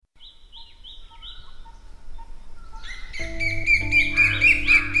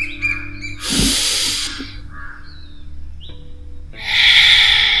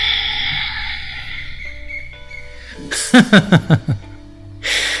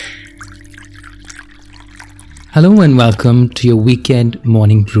Hello and welcome to your weekend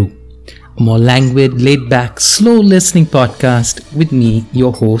morning brew, a more languid, laid back, slow listening podcast with me,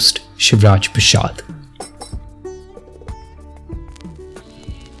 your host, Shivraj Parshad.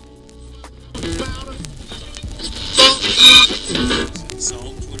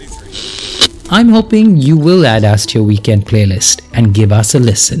 I'm hoping you will add us to your weekend playlist and give us a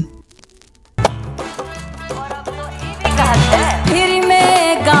listen.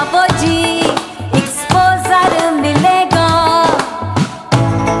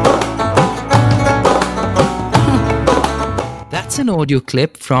 That's an audio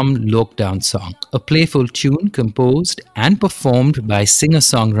clip from Lockdown Song, a playful tune composed and performed by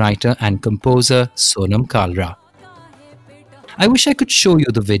singer-songwriter and composer Sonam Kalra. I wish I could show you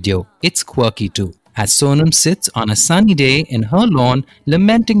the video. It's quirky too, as Sonam sits on a sunny day in her lawn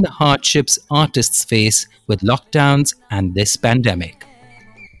lamenting the hardships artists face with lockdowns and this pandemic.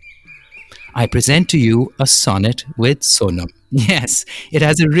 I present to you a sonnet with Sonam. Yes, it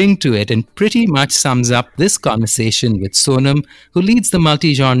has a ring to it and pretty much sums up this conversation with Sonam, who leads the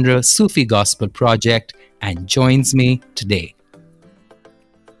multi-genre Sufi gospel project and joins me today.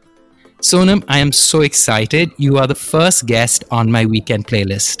 Sonam, I am so excited. You are the first guest on my weekend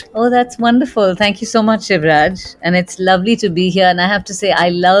playlist. Oh, that's wonderful. Thank you so much, Shivraj. And it's lovely to be here. And I have to say, I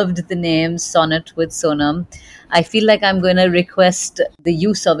loved the name Sonnet with Sonam. I feel like I'm going to request the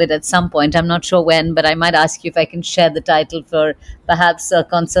use of it at some point. I'm not sure when, but I might ask you if I can share the title for perhaps a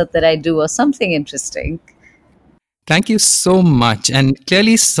concert that I do or something interesting. Thank you so much. And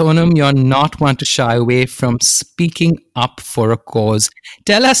clearly, Sonam, you're not one to shy away from speaking up for a cause.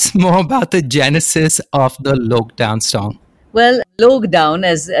 Tell us more about the genesis of the Lockdown song. Well, lockdown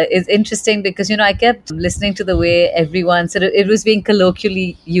is interesting because, I kept listening to the way everyone sort of, it was being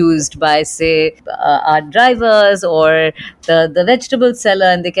colloquially used by, say, our drivers or the vegetable seller,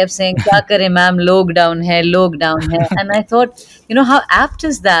 and they kept saying, Kya kare ma'am, lockdown hai. And I thought, how apt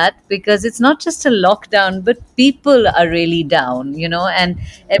is that? Because it's not just a lockdown, but people are really down, and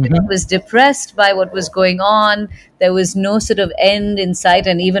everyone was depressed by what was going on. There was no sort of end in sight,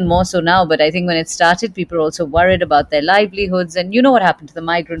 and even more so now. But I think when it started, people were also worried about their livelihoods. And you know what happened to the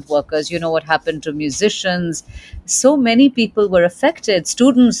migrant workers? You know what happened to musicians? So many people were affected.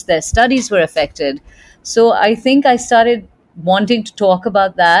 Students, their studies were affected. So I think I started wanting to talk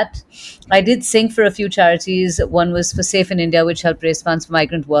about that. I did sing for a few charities. One was for Safe in India, which helped raise funds for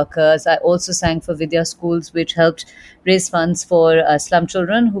migrant workers. I also sang for Vidya schools, which helped raise funds for slum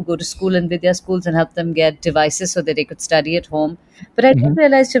children who go to school in Vidya schools and help them get devices so that they could study at home. But I did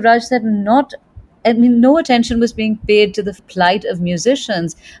realize, Shivraj, that no attention was being paid to the plight of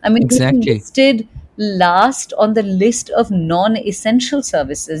musicians. Exactly. They were listed last on the list of non-essential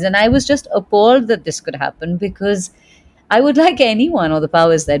services. And I was just appalled that this could happen, because I would like anyone, or the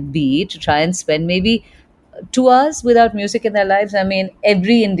powers that be, to try and spend maybe 2 hours without music in their lives.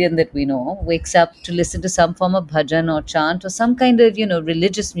 Every Indian that we know wakes up to listen to some form of bhajan or chant or some kind of,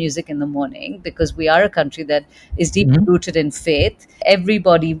 religious music in the morning, because we are a country that is deeply rooted in faith.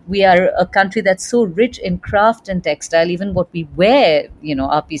 We are a country that's so rich in craft and textile. Even what we wear,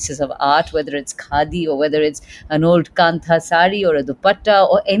 are pieces of art, whether it's khadi or whether it's an old kantha sari or a dupatta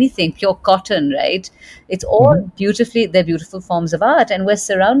or anything, pure cotton, right? It's all they're beautiful forms of art, and we're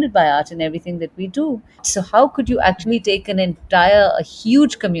surrounded by art in everything that we do. So how could you actually take a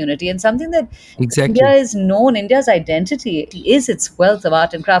huge community and something that India is known, India's identity is its wealth of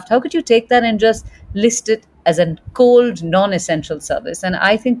art and craft. How could you take that and just list it as a cold, non-essential service? And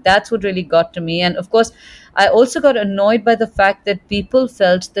I think that's what really got to me. And of course, I also got annoyed by the fact that people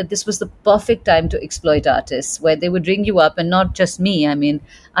felt that this was the perfect time to exploit artists, where they would ring you up, and not just me.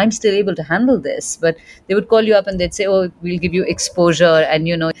 I'm still able to handle this, but they would call you up and they'd say, oh, we'll give you exposure. And,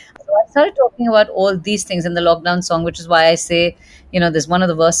 so I started talking about all these things in the Lockdown song, which is why I say, there's one of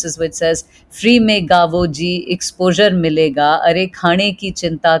the verses which says, free mein gaavo ji, exposure milega, are khane ki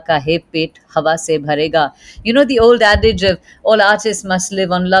chinta kahe pet hawa se bharega. The old adage of all artists must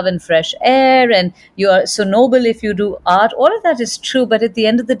live on love and fresh air, and you are so noble if you do art. All of that is true, but at the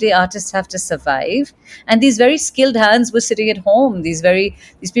end of the day, artists have to survive. And these very skilled hands were sitting at home. These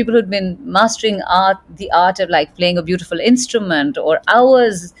people who'd been mastering the art of like playing a beautiful instrument, or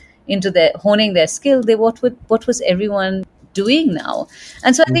hours into honing their skill. What was everyone doing now?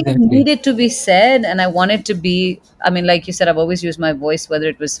 And so I think it needed to be said, and I wanted to be, like you said, I've always used my voice, whether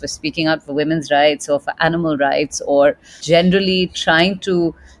it was for speaking out for women's rights or for animal rights, or generally trying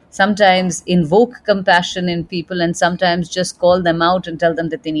to sometimes invoke compassion in people, and sometimes just call them out and tell them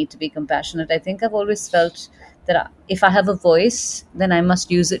that they need to be compassionate. I think I've always felt that if I have a voice, then I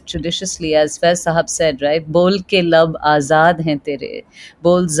must use it judiciously. As Faiz Sahab said, right? Bol ke lab azad hain tere,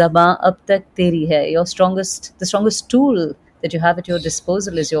 bol zaba ab tak teri hai. The strongest tool that you have at your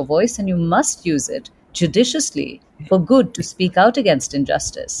disposal is your voice, and you must use it judiciously for good to speak out against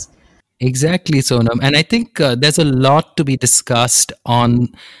injustice. Exactly, Sonam. And I think there's a lot to be discussed on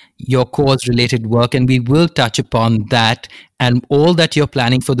your cause related work, and we will touch upon that and all that you're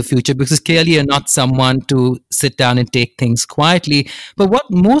planning for the future, because clearly you're not someone to sit down and take things quietly. But what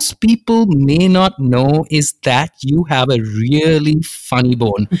most people may not know is that you have a really funny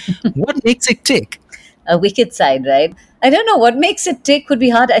bone. What makes it tick? A wicked side, right? I don't know what makes it tick could be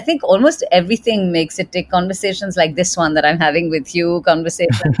hard. I think almost everything makes it tick. Conversations like this one that I'm having with you,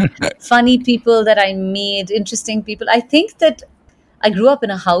 conversations, funny people that I meet, interesting people. I think that I grew up in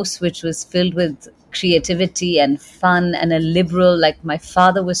a house which was filled with creativity and fun, and a liberal, like my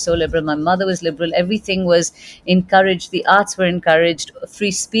father was so liberal, my mother was liberal, everything was encouraged, the arts were encouraged, free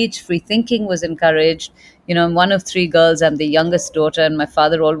speech, free thinking was encouraged. I'm one of three girls, I'm the youngest daughter, and my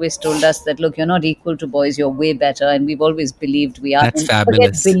father always told us that, look, you're not equal to boys, you're way better, and we've always believed we are. That's And forget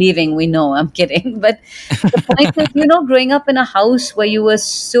fabulous. believing, we know, I'm kidding. But the point is, growing up in a house where you were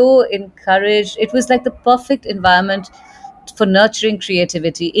so encouraged, it was like the perfect environment for nurturing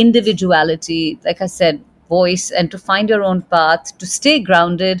creativity, individuality, like I said, voice, and to find your own path, to stay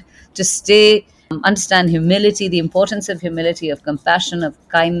grounded, to stay understand humility, the importance of humility, of compassion, of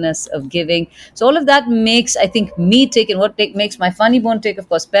kindness, of giving. So all of that makes, I think, me tick. And makes my funny bone tick, of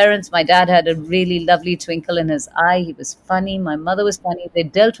course, parents. My dad had a really lovely twinkle in his eye. He was funny. My mother was funny. They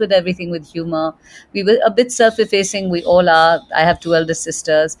dealt with everything with humor. We were a bit self-effacing. We all are. I have two elder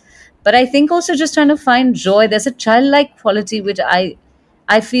sisters. But I think also just trying to find joy. There's a childlike quality which I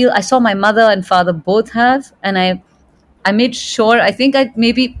feel I saw my mother and father both have, and I made sure. I think I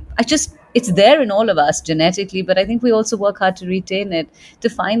just it's there in all of us genetically, but I think we also work hard to retain it, to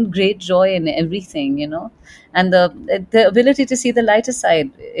find great joy in everything. And the ability to see the lighter side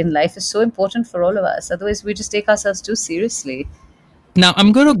in life is so important for all of us. Otherwise, we just take ourselves too seriously. Now,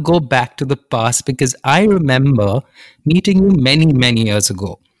 I'm going to go back to the past because I remember meeting you many, many years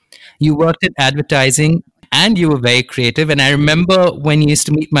ago. You worked in advertising and you were very creative. And I remember when you used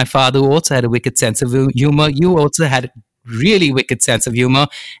to meet my father, who also had a wicked sense of humor, you also had a really wicked sense of humor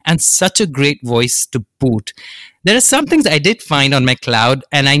and such a great voice to boot. There are some things I did find on my cloud,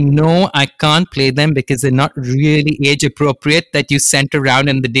 and I know I can't play them because they're not really age appropriate, that you sent around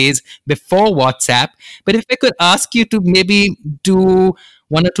in the days before WhatsApp. But if I could ask you to maybe do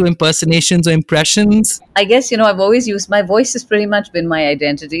one or two impersonations or impressions. I guess, I've always used my voice has pretty much been my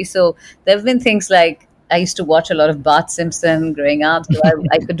identity. So there have been things like I used to watch a lot of Bart Simpson growing up. So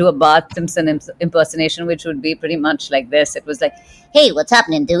I could do a Bart Simpson impersonation, which would be pretty much like this. It was like, hey, what's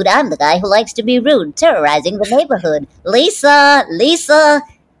happening, dude? I'm the guy who likes to be rude, terrorizing the neighborhood. Lisa, Lisa.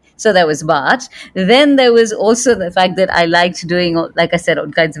 So there was Bart. Then there was also the fact that I liked doing, like I said, all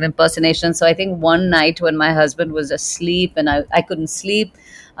kinds of impersonations. So I think one night when my husband was asleep and I couldn't sleep,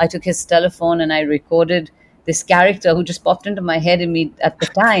 I took his telephone and I recorded this character who just popped into my head at the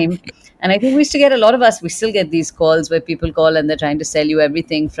time. And I think we used to get a lot of us. We still get these calls where people call and they're trying to sell you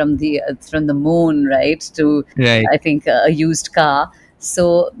everything from the moon, right, to Right. I think a used car.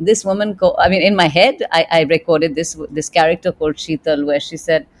 So this woman, in my head, I recorded this character called Sheetal, where she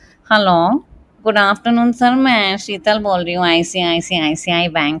said, "Hello, good afternoon, sir. मैं शीतल बोल रही हूँ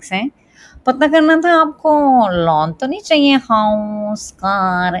ICICI bank से। पता करना था आपको loan तो नहीं चाहिए हाउस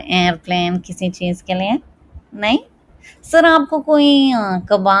कार एयरप्लेन किसी चीज़ के लिए नहीं सर आपको कोई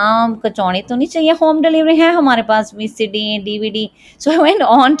कबाब कचौड़ी तो नहीं चाहिए होम डिलीवरी है हमारे पास VCD DVD." So I went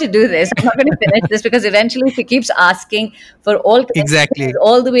on to do this. I'm not going to finish this because eventually she keeps asking for all kinds of things, Exactly.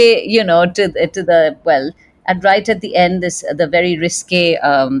 all the way to the well at right at the end, this the very risque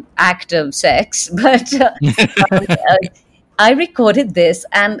act of sex. But um, uh, I recorded this,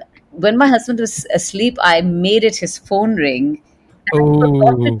 and when my husband was asleep, I made it his phone ring. I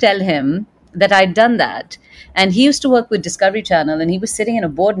forgot to Oh, tell him that I'd done that. And he used to work with Discovery Channel, and he was sitting in a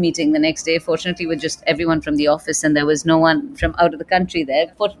board meeting the next day, fortunately, with just everyone from the office, and there was no one from out of the country there.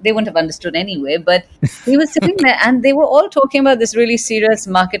 They wouldn't have understood anyway, but he was sitting there, and they were all talking about this really serious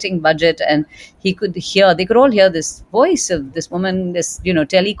marketing budget, and they could all hear this voice of this woman, this,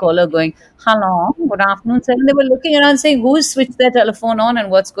 telecaller going, "Hello, good afternoon, sir." And they were looking around saying, who's switched their telephone on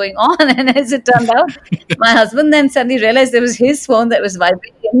and what's going on? And as it turned out, my husband then suddenly realized there was his phone that was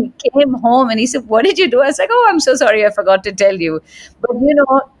vibrating. And he came home and he said, "What did you do?" I was like, "Oh, I'm so sorry. I forgot to tell you." But,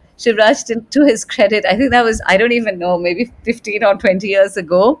 Shivraj, to his credit, I think that was, I don't even know, maybe 15 or 20 years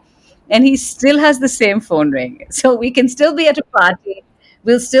ago. And he still has the same phone ring. So we can still be at a party.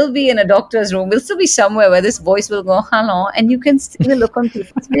 We'll still be in a doctor's room. We'll still be somewhere where this voice will go, hello. And you can see the look on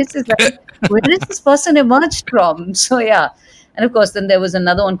people's faces like, where is this person emerged from? So, yeah. And of course, then there was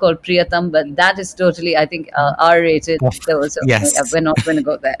another one called Priyatam, but that is totally, I think, R rated. Of- So, yeah, yes. we're not going to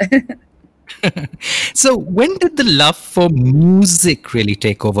go there. So, when did the love for music really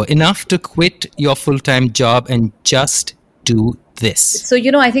take over? Enough to quit your full time job and just do this? So,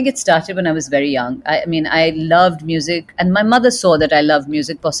 I think it started when I was very young. I mean, I loved music, and my mother saw that I loved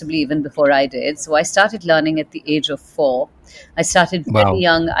music, possibly even before I did. So, I started learning at the age of 4. I started very Wow.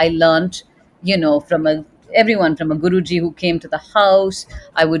 young. I learned, from everyone, from a guruji who came to the house.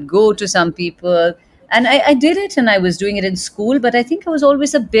 I would go to some people, and I did it, and I was doing it in school. But I think I was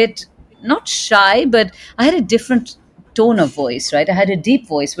always a bit not shy, but I had a different tone of voice, right? I had a deep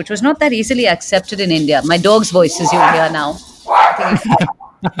voice, which was not that easily accepted in India. My dog's voices you'll hear now. I think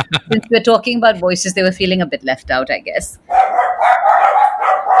since we're talking about voices, they were feeling a bit left out, I guess.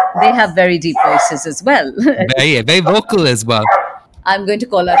 They have very deep voices as well. Very, very vocal as well. I'm going to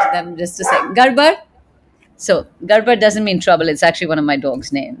call out to them just a second. Garbar. So Garbar doesn't mean trouble. It's actually one of my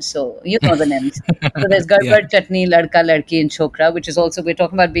dog's names. So you know the names. So there's Yeah. Garbar, Chutney, Ladka, Ladki, and Chokra, which is also, we're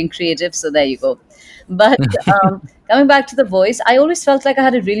talking about being creative. So there you go. But coming back to the voice, I always felt like I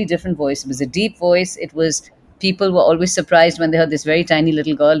had a really different voice. It was a deep voice. It was, people were always surprised when they heard this very tiny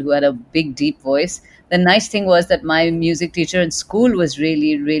little girl who had a big, deep voice. The nice thing was that my music teacher in school was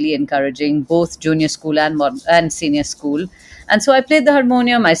really, really encouraging, both junior school and senior school. And so I played the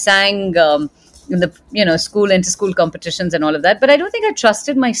harmonium. I sang in the school inter-school competitions and all of that. But I don't think I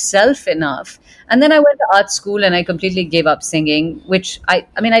trusted myself enough. And then I went to art school and I completely gave up singing, which I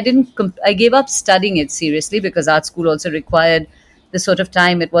mean I didn't. I gave up studying it seriously because art school also required the sort of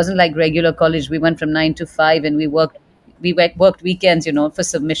time. It wasn't like regular college. We went from 9 to 5 and we worked weekends, for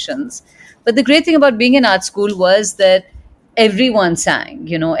submissions. But the great thing about being in art school was that everyone sang.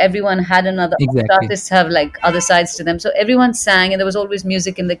 Everyone had another. Exactly. Artists have like other sides to them, so everyone sang, and there was always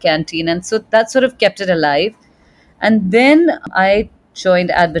music in the canteen, and so that sort of kept it alive. And then I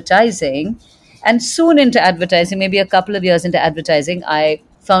joined advertising, and soon into advertising, maybe a couple of years into advertising, I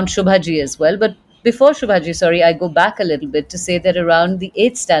found Shubhaji as well. But before Shubhaji, sorry, I go back a little bit to say that around the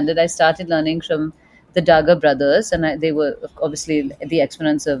eighth standard, I started learning from the Daga brothers, and they were obviously the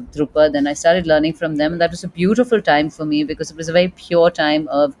exponents of Drupad. And I started learning from them, and that was a beautiful time for me because it was a very pure time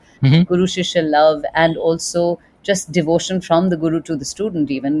of Mhm. Guru Shishya love, and also just devotion from the guru to the student.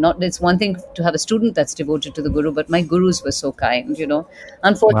 Even not, it's one thing to have a student that's devoted to the guru, but my gurus were so kind. Wow.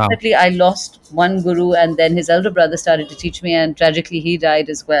 Unfortunately, I lost one guru, and then his elder brother started to teach me, and tragically he died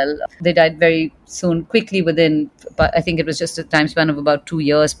as well. They died very soon, quickly, within, but I think it was just a time span of about 2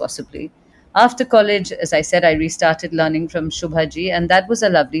 years possibly. After college, as I said, I restarted learning from Shubhaji, and that was a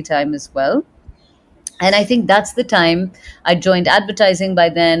lovely time as well. And I think that's the time I joined advertising. By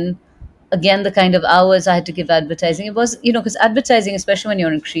then, again, the kind of hours I had to give advertising, it was, because advertising, especially when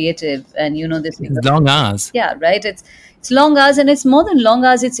you're in creative, and this, Long hours. yeah, right, it's long hours, and it's more than long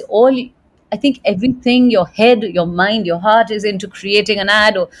hours. It's all, I think, everything, your head, your mind, your heart is into creating an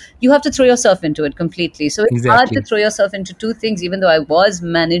ad, or you have to throw yourself into it completely. So it's hard to Exactly. throw yourself into two things, even though I was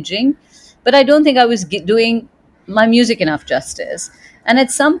managing, but I don't think I was doing my music enough justice. And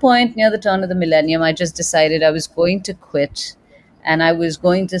at some point near the turn of the millennium, I just decided I was going to quit, and I was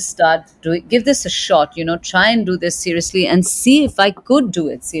going to start give this a shot, try and do this seriously and see if I could do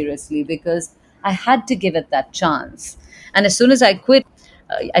it seriously, because I had to give it that chance. And as soon as I quit,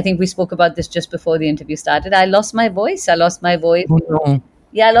 I think we spoke about this just before the interview started. I lost my voice. I lost my voice. Oh no.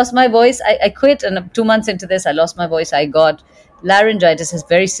 Yeah, I lost my voice. I quit, and 2 months into this, I lost my voice. I got laryngitis, a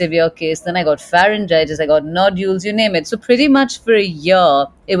very severe case. Then I got pharyngitis. I got nodules, you name it. So pretty much for a year,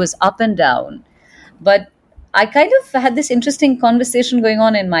 it was up and down. But I kind of had this interesting conversation going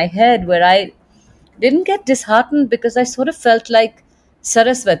on in my head where I didn't get disheartened, because I sort of felt like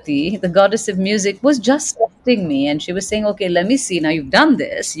Saraswati, the goddess of music, was just testing me. And she was saying, okay, let me see. Now you've done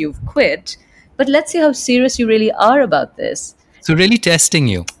this, you've quit, but let's see how serious you really are about this. So really testing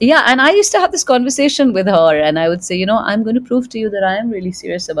you. Yeah, and I used to have this conversation with her, and I would say, I'm going to prove to you that I am really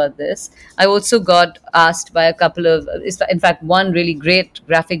serious about this. I also got asked by a couple of, in fact, one really great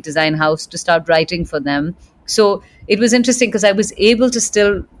graphic design house to start writing for them. So it was interesting because I was able to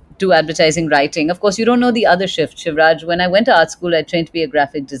still do advertising writing. Of course, you don't know the other shift, Shivraj. When I went to art school, I trained to be a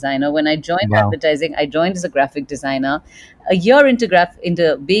graphic designer. When I joined Wow. advertising, I joined as a graphic designer. A year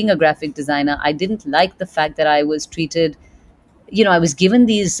into being a graphic designer, I didn't like the fact that I was treated I was given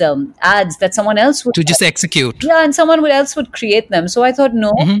these ads that someone else would, To just execute. yeah, and someone else would create them. So I thought,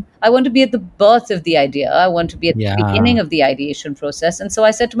 no, Hmm. I want to be at the birth of the idea. I want to be at the Yeah. beginning of the ideation process. And so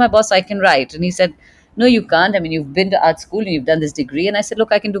I said to my boss, I can write. And he said, no, you can't. I mean, you've been to art school and you've done this degree. And I said,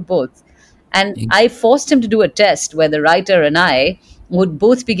 look, I can do both. And I forced him to do a test where the writer and I would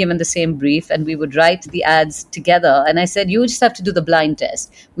both be given the same brief and we would write the ads together. And I said, you just have to do the blind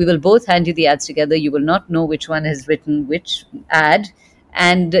test. We will both hand you the ads together. You will not know which one has written which ad.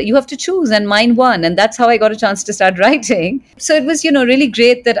 And you have to choose, and mine won. And that's how I got a chance to start writing. So it was, really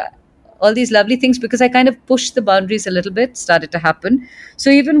great that all these lovely things, because I kind of pushed the boundaries a little bit, started to happen. So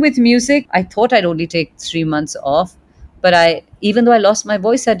even with music, I thought I'd only take 3 months off, but even though I lost my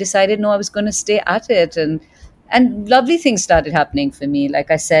voice, I decided no, I was going to stay at it, and lovely things started happening for me. Like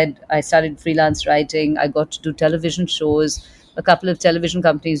I said, I started freelance writing. I got to do television shows. A couple of television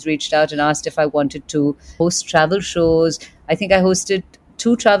companies reached out and asked if I wanted to host travel shows. I think I hosted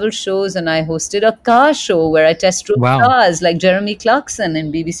two travel shows, and I hosted a car show where I test drove Wow. cars like Jeremy Clarkson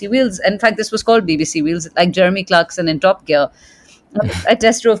in BBC Wheels. In fact, this was called BBC Wheels, like Jeremy Clarkson in Top Gear. I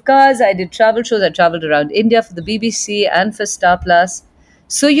test drove cars. I did travel shows. I traveled around India for the BBC and for Star Plus.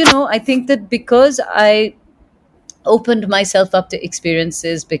 So, I think that because I opened myself up to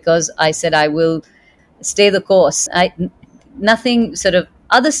experiences, because I said I will stay the course, nothing sort of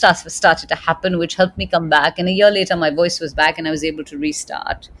other stuff started to happen which helped me come back, and a year later my voice was back and I was able to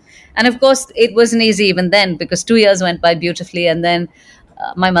restart. And of course it wasn't easy even then, because 2 years went by beautifully, and then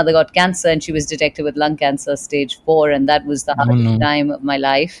my mother got cancer and she was detected with lung cancer stage 4, and that was the Oh hardest no. time of my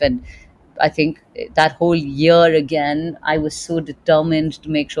life. And I think that whole year again, I was so determined to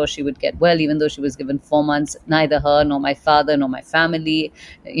make sure she would get well, even though she was given 4 months. Neither her, nor my father, nor my family,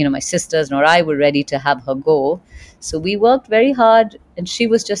 my sisters, nor I were ready to have her go. So we worked very hard, and she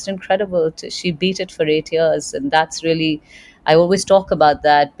was just incredible. She beat it for 8 years. And that's really, I always talk about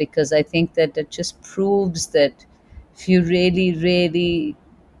that, because I think that it just proves that if you really, really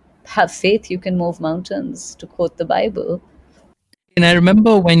have faith, you can move mountains, to quote the Bible. And I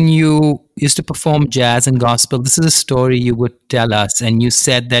remember when you used to perform jazz and gospel, this is a story you would tell us. And you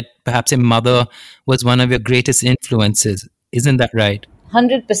said that perhaps your mother was one of your greatest influences. Isn't that right?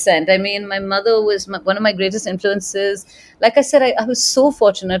 100%. I mean, my mother was one of my greatest influences. Like I said, I was so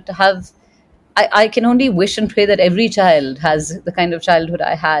fortunate to have. I can only wish and pray that every child has the kind of childhood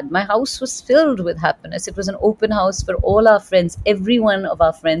I had. My house was filled with happiness. It was an open house for all our friends. Every one of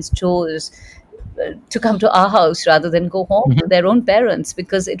our friends chose to come to our house rather than go home to Hmm. their own parents,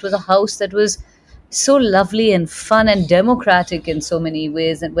 because it was a house that was so lovely and fun and democratic in so many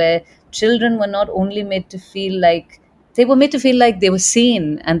ways, and where children were not only made to feel like they were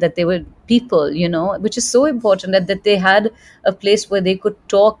seen, and that they were people, which is so important, and that they had a place where they could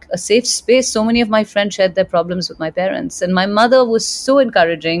talk, a safe space. So many of my friends shared their problems with my parents, and my mother was so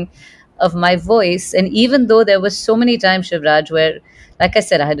encouraging of my voice. And even though there were so many times, Shivraj, where, like I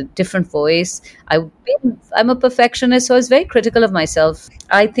said, I had a different voice, I'm a perfectionist, so I was very critical of myself.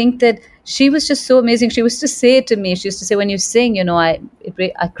 I think that she was just so amazing. She used to say to me, she used to say, when you sing, I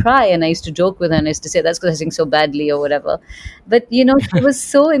cry. And I used to joke with her, and I used to say, that's because I sing so badly or whatever. But, she was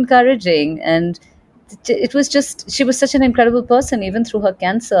so encouraging. And it was just, she was such an incredible person, even through her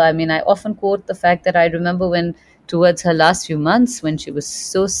cancer. I mean, I often quote the fact that I remember when, towards her last few months, when she was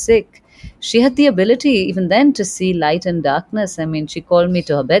so sick, she had the ability even then to see light and darkness. I mean, she called me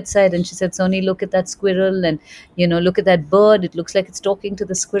to her bedside and she said, Sony, look at that squirrel, and, look at that bird. It looks like it's talking to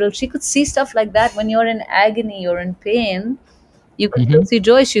the squirrel. She could see stuff like that. When you're in agony or in pain, you could still Hmm. see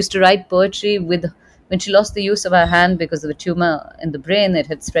joy. She used to write poetry when she lost the use of her hand because of a tumor in the brain that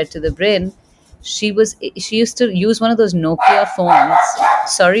had spread to the brain. She used to use one of those Nokia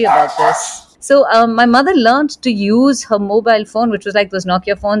phones. Sorry about this. So my mother learned to use her mobile phone, which was like those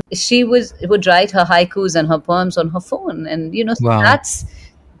Nokia phones. She would write her haikus and her poems on her phone, and so Wow.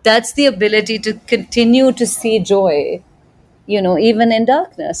 that's the ability to continue to see joy, even in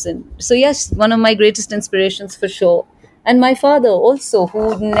darkness. And so, yes, one of my greatest inspirations for sure. And my father also,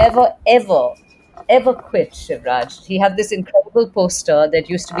 who never, ever, ever quit, Shivraj. He had this incredible poster that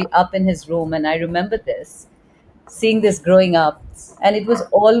used to be up in his room. And I remember seeing this growing up. And it was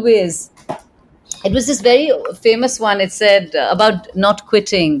this very famous one. It said about not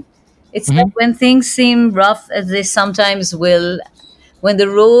quitting. It said, Hmm. when things seem rough, as they sometimes will, when the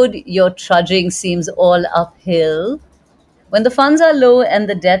road you're trudging seems all uphill, when the funds are low and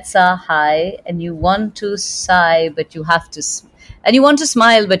the debts are high, and you want to sigh, but you have to, and you want to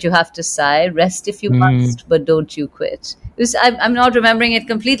smile, but you have to sigh. Rest if you Mm. must, but don't you quit. I'm not remembering it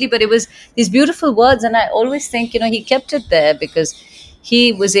completely, but it was these beautiful words, and I always think, he kept it there because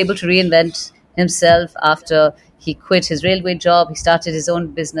he was able to reinvent himself after He quit his railway job. He started his own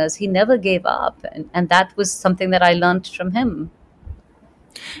business. He never gave up. And that was something that I learned from him.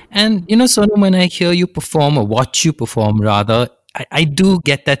 And Sonam, when I hear you perform or watch you perform, rather, I do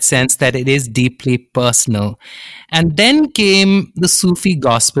get that sense that it is deeply personal. And then came the Sufi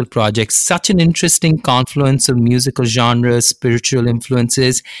gospel project, such an interesting confluence of musical genres, spiritual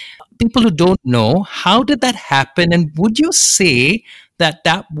influences. People who don't know, how did that happen? And would you say that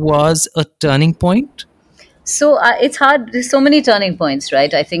that was a turning point? So it's hard. There's so many turning points,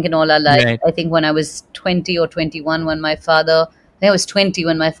 right? I think in all our life. Right. I think when I was 20 or 21, when my father, I think I was 20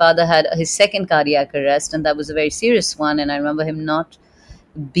 when my father had his second cardiac arrest, and that was a very serious one. And I remember him not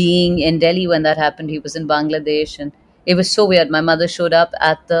being in Delhi when that happened. He was in Bangladesh, and it was so weird. My mother showed up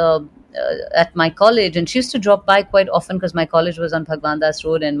at my college, and she used to drop by quite often because my college was on Bhagwan Das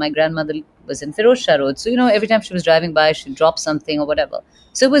Road, and my grandmother was in Firoz Shah Road. So every time she was driving by, she'd drop something or whatever.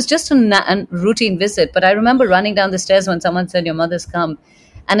 So it was just a routine visit. But I remember running down the stairs when someone said, "Your mother's come,"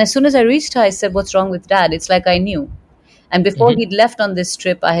 and as soon as I reached her, I said, "What's wrong with Dad?" It's like I knew. And before Mhm. he'd left on this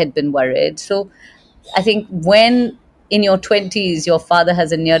trip, I had been worried. So I think when in your 20s your father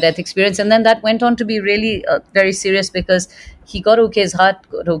has a near death experience, and then that went on to be really very serious because he got okay, his heart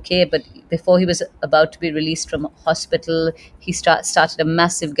got okay, but before he was about to be released from hospital, he started a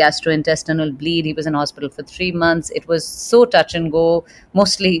massive gastrointestinal bleed. He was in hospital for 3 months. It was so touch and go.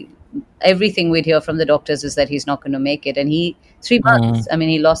 Mostly everything we'd hear from the doctors is that he's not going to make it. And he, 3 months, Oh. I mean,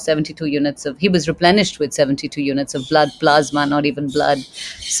 he lost 72 units of, he was replenished with 72 units of blood, plasma, not even blood.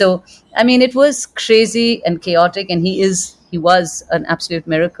 So, I mean, it was crazy and chaotic. And he was an absolute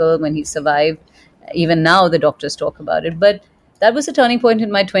miracle when he survived. Even now, the doctors talk about it. But that was a turning point in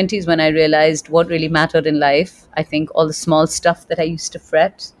my 20s when I realized what really mattered in life. I think all the small stuff that I used to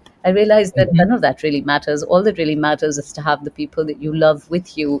fret, I realized that Mhm. none of that really matters. All that really matters is to have the people that you love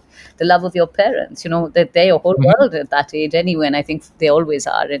with you, the love of your parents, that they're your whole Mhm. world at that age anyway. And I think they always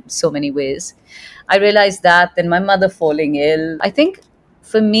are in so many ways. I realized that, then my mother falling ill. I think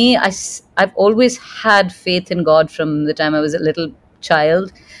for me, I've always had faith in God from the time I was a little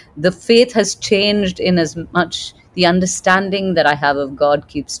child. The faith has changed in as much the understanding that I have of God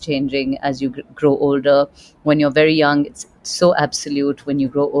keeps changing as you grow older. When you're very young, it's so absolute. When you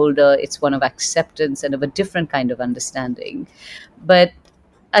grow older, it's one of acceptance and of a different kind of understanding. But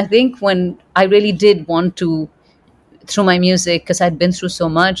I think when I really did want to, through my music, because I'd been through so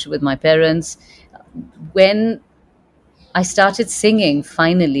much with my parents, when I started singing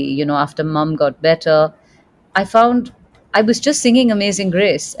finally, after mom got better, I found I was just singing Amazing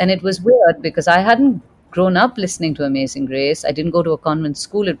Grace. And it was weird because I hadn't grown up listening to Amazing Grace. I didn't go to a convent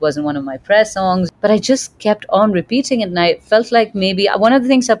school. It wasn't one of my prayer songs. But I just kept on repeating it. And I felt like maybe one of the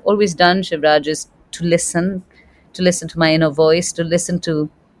things I've always done, Shivraj, is to listen to my inner voice, to listen to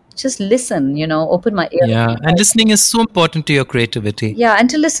just listen, open my ears. Yeah. And listening is so important to your creativity. Yeah, and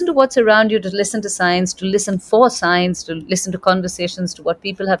to listen to what's around you, to listen to science, to listen for science, to listen to conversations, to what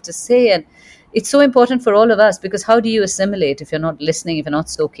people have to say. And it's so important for all of us because how do you assimilate if you're not listening, if you're not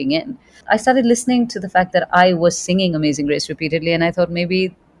soaking in? I started listening to the fact that I was singing Amazing Grace repeatedly, and I thought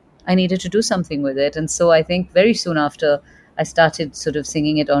maybe I needed to do something with it. And so I think very soon after, I started sort of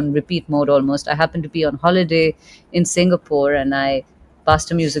singing it on repeat mode almost. I happened to be on holiday in Singapore, and I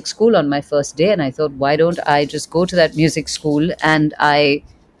passed a music school on my first day, and I thought, why don't I just go to that music school and I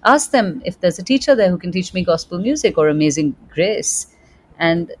ask them if there's a teacher there who can teach me gospel music or Amazing Grace.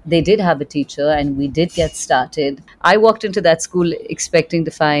 And they did have a teacher, and we did get started. I walked into that school expecting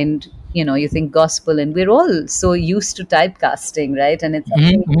to find, you think gospel, and we're all so used to typecasting, right? And it's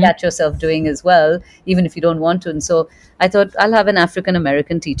something you Mhm. catch yourself doing as well, even if you don't want to. And so I thought I'll have an African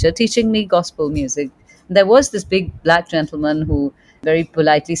American teacher teaching me gospel music. There was this big black gentleman who very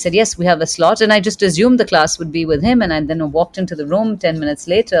politely said, "Yes, we have a slot." And I just assumed the class would be with him. And I then walked into the room 10 minutes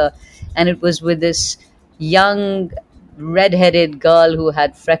later, and it was with this young red-headed girl who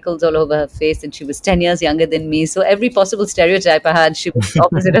had freckles all over her face, and she was 10 years younger than me. So every possible stereotype I had, she was the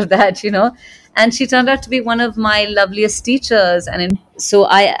opposite of that. And she turned out to be one of my loveliest teachers. So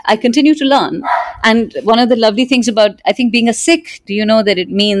I continue to learn. And one of the lovely things about, I think, being a Sikh, do you know that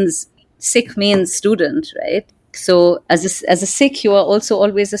Sikh means student, right? So as a Sikh, you are also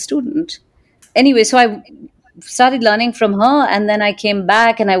always a student. Anyway, so I started learning from her, and then I came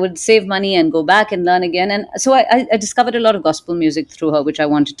back and I would save money and go back and learn again. And so I discovered a lot of gospel music through her, which I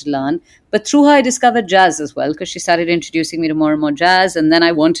wanted to learn. But through her, I discovered jazz as well, because she started introducing me to more and more jazz. And then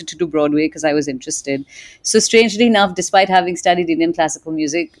I wanted to do Broadway because I was interested. So strangely enough, despite having studied Indian classical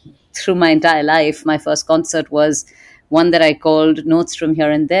music through my entire life, my first concert was one that I called Notes from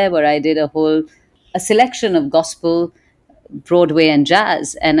Here and There, where I did a selection of gospel Broadway and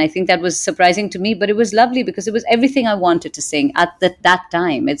jazz. And I think that was surprising to me, but it was lovely because it was everything I wanted to sing at that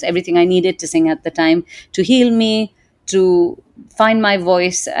time. It's everything I needed to sing at the time to heal me, to find my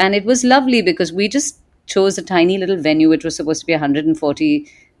voice. And it was lovely because we just chose a tiny little venue, which was supposed to be 140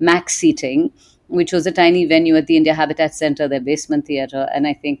 max seating. We chose a tiny venue at the India Habitat Center, their basement theater. And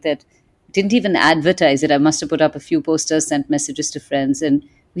I think that didn't even advertise it. I must have put up a few posters, sent messages to friends, and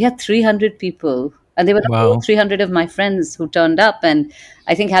we had 300 people. And they were not all Wow. 300 of my friends who turned up. And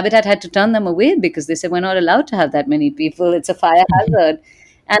I think Habitat had to turn them away because they said, we're not allowed to have that many people. It's a fire hazard.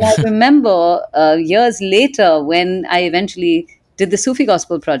 And I remember years later when I eventually did the Sufi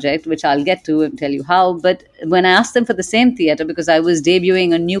Gospel project, which I'll get to and tell you how. But when I asked them for the same theater, because I was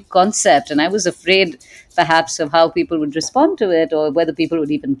debuting a new concept and I was afraid perhaps of how people would respond to it or whether people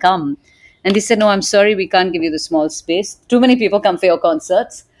would even come. And they said, no, I'm sorry, we can't give you the small space. Too many people come for your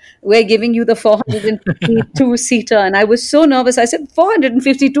concerts. We're giving you the 452 seater. And I was so nervous. I said,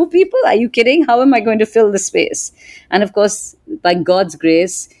 452 people? Are you kidding? How am I going to fill the space? And of course, by God's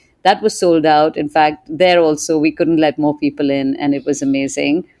grace, that was sold out. In fact, there also, we couldn't let more people in, and it was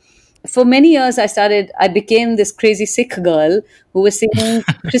amazing. For many years, I became this crazy Sikh girl who was singing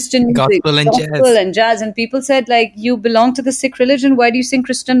Christian music, Gospel and gospel jazz. and jazz. And people said, like, you belong to the Sikh religion. Why do you sing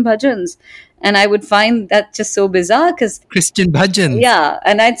Christian bhajans? And I would find that just so bizarre because Christian bhajans. yeah,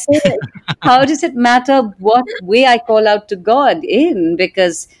 and I'd say, how does it matter what way I call out to God in?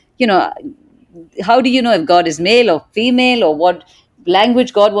 Because, how do you know if God is male or female or what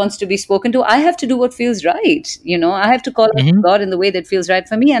language God wants to be spoken to? I have to do what feels right. I have to call out to Mhm. God in the way that feels right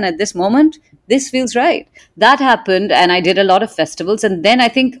for me. And at this moment, this feels right. That happened, and I did a lot of festivals. And then I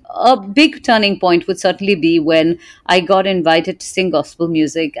think a big turning point would certainly be when I got invited to sing gospel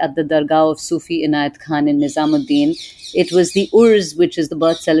music at the Dargah of Sufi Inayat Khan in Nizamuddin. It was the Urs, which is the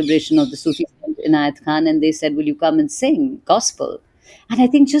birth celebration of the Sufi saint Inayat Khan. And they said, will you come and sing gospel? And I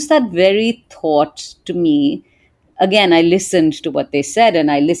think just that very thought to me, again, I listened to what they said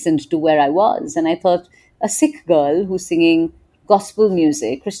and I listened to where I was. And I thought, a Sikh girl who's singing gospel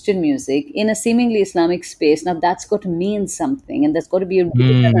music, Christian music in a seemingly Islamic space, now that's got to mean something. And there's got to be a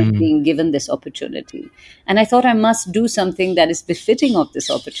reason I'm Mm. being given this opportunity. And I thought I must do something that is befitting of this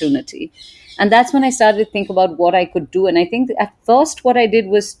opportunity. And that's when I started to think about what I could do. And I think at first what I did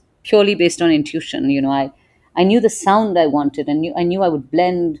was purely based on intuition. I knew the sound I wanted, and I knew I would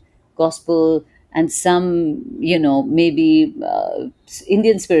blend gospel and some, maybe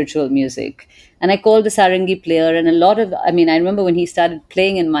Indian spiritual music. And I called the sarangi player, and I remember when he started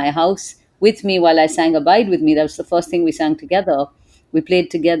playing in my house with me while I sang Abide With Me, that was the first thing we sang together. We played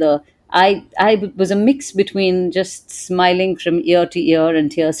together. I was a mix between just smiling from ear to ear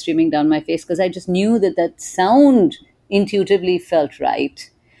and tears streaming down my face because I just knew that sound intuitively felt right.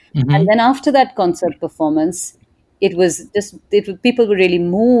 And Mhm. then after that concert performance, people were really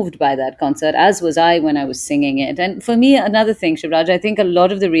moved by that concert, as was I when I was singing it. And for me, another thing, Shivraj, I think a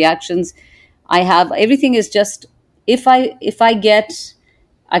lot of the reactions I have, everything is just if I get,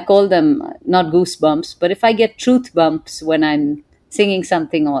 I call them not goosebumps, but if I get truth bumps when I'm singing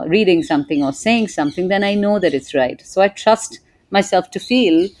something or reading something or saying something, then I know that it's right. So I trust myself to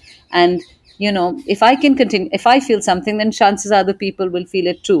feel. And, if I can continue, if I feel something, then chances are the people will feel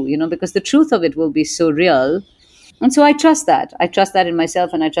it too, because the truth of it will be so real. And so I trust that. I trust that in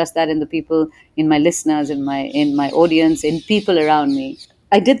myself, and I trust that in the people, in my listeners, in my audience, in people around me.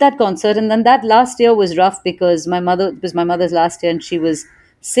 I did that concert, and then that last year was rough because it was my mother's last year, and she was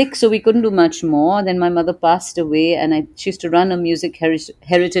sick, so we couldn't do much more. Then my mother passed away, and she used to run a music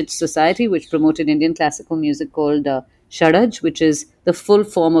heritage society which promoted Indian classical music called Sharaj, which is the full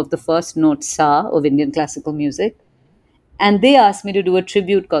form of the first note Sa of Indian classical music. And they asked me to do a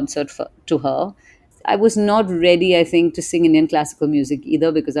tribute concert to her. I was not ready, I think, to sing Indian classical music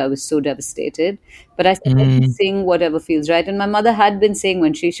either because I was so devastated. But I said, let me Mm. sing whatever feels right. And my mother had been saying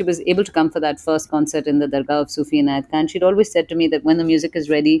when she was able to come for that first concert in the Dargah of Sufi Inayat Khan, she'd always said to me that when the music is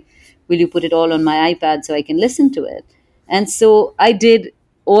ready, will you put it all on my iPad so I can listen to it? And so I did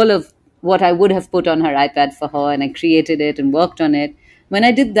all of what I would have put on her iPad for her, and I created it and worked on it. When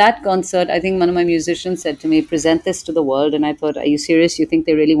I did that concert, I think one of my musicians said to me, present this to the world. And I thought, are you serious? You think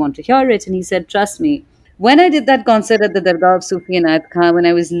they really want to hear it? And he said, trust me. When I did that concert at the Dargah of Sufi Inayat Khan, when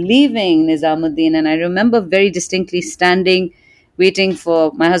I was leaving Nizamuddin, and I remember very distinctly standing, waiting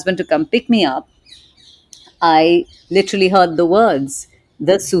for my husband to come pick me up, I literally heard the words,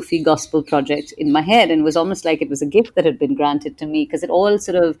 the Sufi Gospel Project, in my head. And it was almost like it was a gift that had been granted to me because it all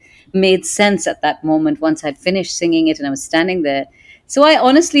sort of made sense at that moment once I'd finished singing it and I was standing there. So I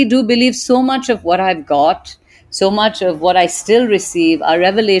honestly do believe so much of what I've got, so much of what I still receive are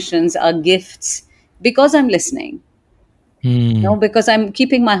revelations, are gifts because I'm listening. Hmm. Because I'm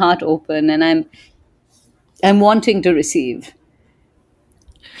keeping my heart open, and I'm wanting to receive.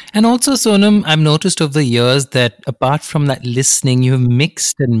 And also, Sonam, I've noticed over the years that apart from that listening, you've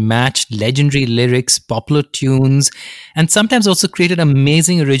mixed and matched legendary lyrics, popular tunes, and sometimes also created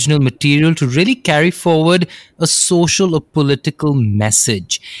amazing original material to really carry forward a social or political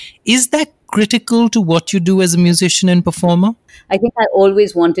message. Is that critical to what you do as a musician and performer? I think I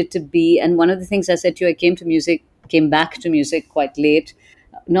always wanted to be, and one of the things I said to you, I came back to music quite late,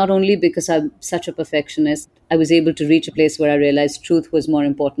 not only because I'm such a perfectionist. I was able to reach a place where I realized truth was more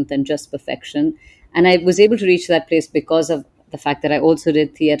important than just perfection. And I was able to reach that place because of the fact that I also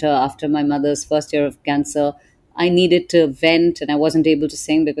did theater after my mother's first year of cancer. I needed to vent, and I wasn't able to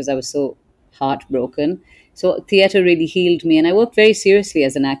sing because I was so heartbroken. So theater really healed me, and I worked very seriously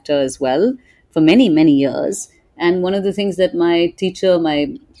as an actor as well for many, many years. And one of the things that my teacher,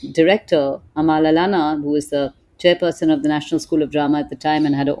 my director, Amal Alana, who was the chairperson of the National School of Drama at the time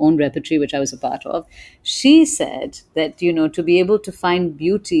and had her own repertory, which I was a part of, she said that, to be able to find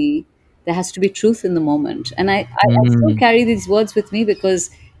beauty, there has to be truth in the moment. And I still Hmm. carry these words with me because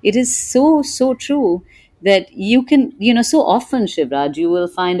it is so, so true that you can, so often, Shivraj, you will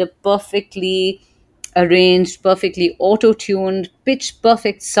find a perfectly arranged, perfectly auto tuned, pitch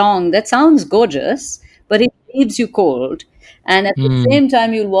perfect song that sounds gorgeous, but it leaves you cold. And at the Hmm. same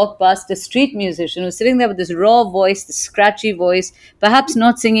time, you'll walk past a street musician who's sitting there with this raw voice, this scratchy voice, perhaps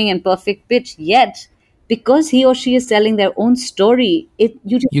not singing in perfect pitch yet. Because he or she is telling their own story,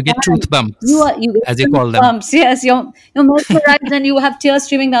 you just You get can't. truth bumps, You get as you call them. goosebumps. Yes, you're mesmerized, and you have tears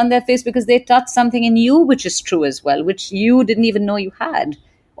streaming down their face because they touch something in you which is true as well, which you didn't even know you had,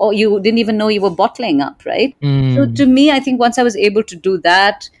 or you didn't even know you were bottling up, right? So Hmm. to me, I think once I was able to do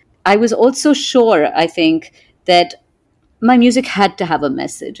that, I was also sure, I think, that my music had to have a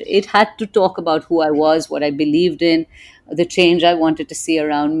message. It had to talk about who I was, what I believed in, the change I wanted to see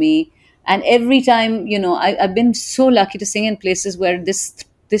around me. And every time, I've been so lucky to sing in places where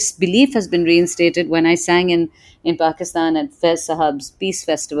this belief has been reinstated. When I sang in Pakistan at Faiz Sahab's Peace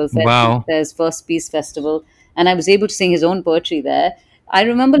Festival, Wow. Faiz's first Peace Festival, and I was able to sing his own poetry there. I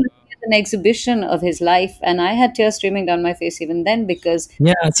remember looking at an exhibition of his life, and I had tears streaming down my face even then because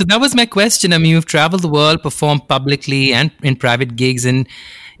Yeah, so that was my question. I mean, you've traveled the world, performed publicly and in private gigs. And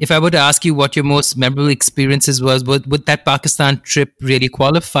if I were to ask you what your most memorable experiences was, would that Pakistan trip really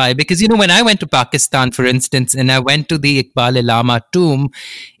qualify? Because, when I went to Pakistan, for instance, and I went to the Iqbal Lama tomb,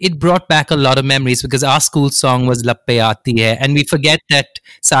 it brought back a lot of memories because our school song was Lappe Aati Hai. And we forget that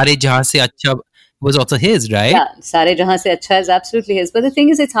Sare Jahan Se Acha was also his, right? yeah, Sare Jahan Se Acha is absolutely his. But the thing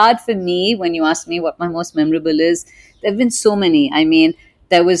is, it's hard for me when you ask me what my most memorable is. There have been so many. I mean,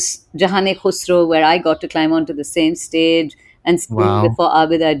 there was Jahan-e Khusro, where I got to climb onto the same stage and sing Wow. before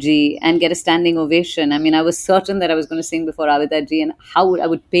Abida Ji and get a standing ovation. I mean, I was certain that I was going to sing before Abida Ji, and I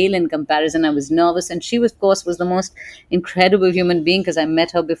would pale in comparison. I was nervous, and she, of course, was the most incredible human being because I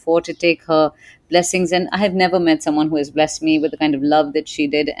met her before to take her blessings, and I have never met someone who has blessed me with the kind of love that she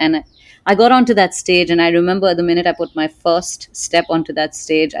did. And I got onto that stage, and I remember the minute I put my first step onto that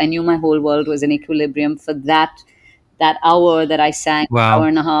stage, I knew my whole world was in equilibrium for that hour that I sang, hour Wow.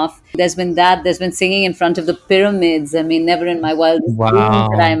 and a half. There's been that. There's been singing in front of the pyramids. I mean, never in my wildest dreams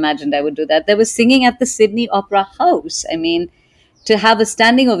that I Wow. imagined I would do that. There was singing at the Sydney Opera House. I mean, to have a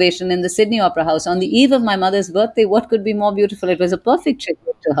standing ovation in the Sydney Opera House on the eve of my mother's birthday, what could be more beautiful? It was a perfect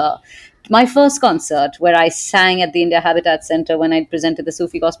tribute to her. My first concert, where I sang at the India Habitat Center when I presented the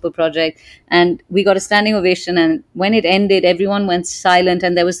Sufi Gospel Project, and we got a standing ovation. And when it ended, everyone went silent,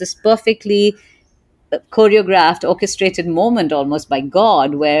 and there was this perfectly choreographed, orchestrated moment almost by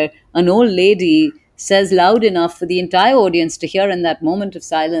God, where an old lady says loud enough for the entire audience to hear in that moment of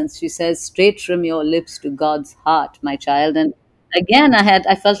silence. She says, "Straight from your lips to God's heart, my child." And again,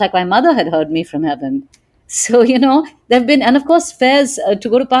 I felt like my mother had heard me from heaven. So, there have been, and of course, fairs to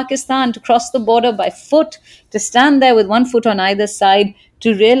go to Pakistan, to cross the border by foot, to stand there with one foot on either side,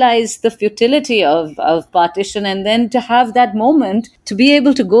 to realize the futility of partition, and then to have that moment, to be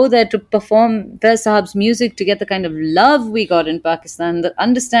able to go there to perform Faiz Sahab's music, to get the kind of love we got in Pakistan, the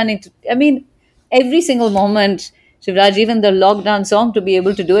understanding. I mean, every single moment, Shivraj, even the lockdown song, to be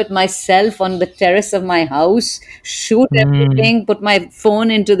able to do it myself on the terrace of my house, shoot Mm. everything, put my phone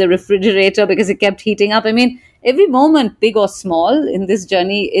into the refrigerator because it kept heating up. I mean, every moment, big or small, in this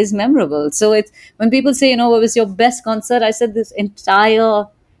journey is memorable. So it's when people say, what was your best concert? I said this entire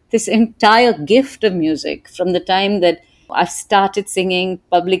gift of music from the time that I've started singing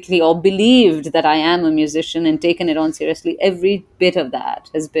publicly or believed that I am a musician and taken it on seriously. Every bit of that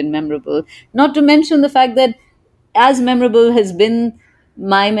has been memorable. Not to mention the fact that as memorable has been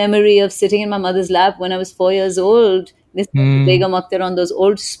my memory of sitting in my mother's lap when I was 4 years old, Listen to Mm. Begum Akhtar on those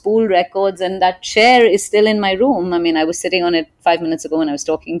old spool records, and that chair is still in my room. I mean, I was sitting on it 5 minutes ago when I was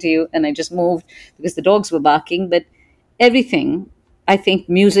talking to you, and I just moved because the dogs were barking. But everything, I think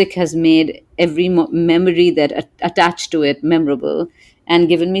music has made every memory that attached to it memorable and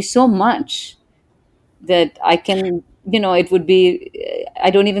given me so much that I can, it would be, I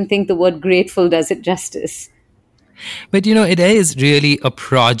don't even think the word grateful does it justice. But it is really a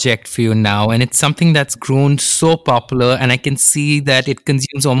project for you now, and it's something that's grown so popular. And I can see that it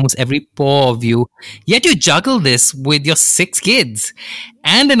consumes almost every pore of you. Yet you juggle this with your 6 kids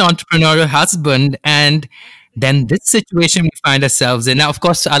and an entrepreneurial husband, and then this situation we find ourselves in. Now, of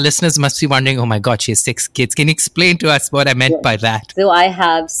course, our listeners must be wondering, oh my God, she has 6 kids. Can you explain to us what I meant Yes. by that? So I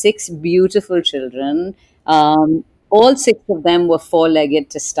have six beautiful children. All six of them were four-legged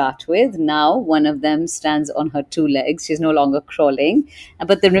to start with. Now one of them stands on her two legs. She's no longer crawling.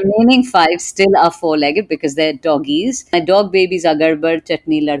 But the remaining five still are four-legged because they're doggies. My dog babies are Garbar,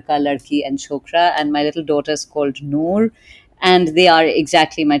 Chutney, Ladka, Ladki, and Chokra. And my little daughter is called Noor. And they are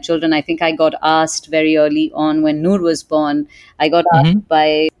exactly my children. I think I got asked very early on when Noor was born. I got Hmm. asked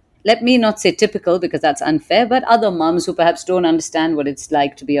by, let me not say typical because that's unfair, but other moms who perhaps don't understand what it's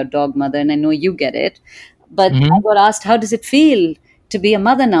like to be a dog mother, and I know you get it. But I Hmm. got asked, how does it feel to be a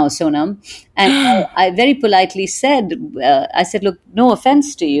mother now, Sonam? And I very politely said, I said, look, no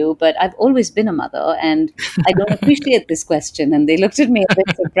offense to you, but I've always been a mother and I don't appreciate this question. And they looked at me a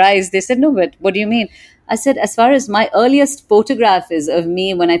bit surprised. They said, no, but what do you mean? I said, as far as my earliest photograph is of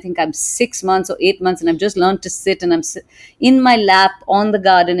me when I think I'm 6 months or 8 months and I've just learned to sit and in my lap on the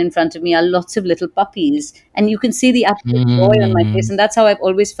garden in front of me are lots of little puppies. And you can see the absolute joy on my face. Mm. And that's how I've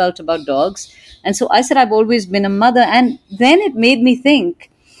always felt about dogs. And so I said, I've always been a mother. And then it made me think,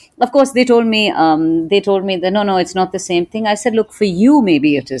 of course, they told me that no, it's not the same thing. I said, look, for you,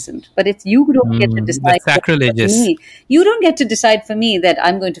 maybe it isn't, but it's you who don't get to Mm. decide That's for sacrilegious. me. You don't get to decide for me that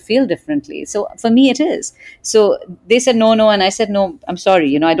I'm going to feel differently. So for me, it is. So they said, no. And I said, no, I'm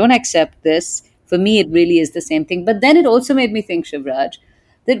sorry. I don't accept this. For me, it really is the same thing. But then it also made me think, Shivraj,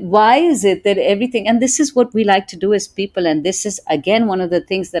 that why is it that everything, and this is what we like to do as people, and this is again one of the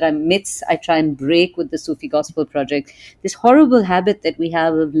things that I try and break with the Sufi Gospel Project, this horrible habit that we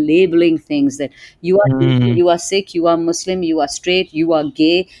have of labeling things, that you are Hindu, Mm. you are Sikh, you are Muslim, you are straight, you are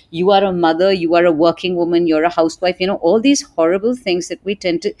gay, you are a mother, you are a working woman, you're a housewife, all these horrible things that we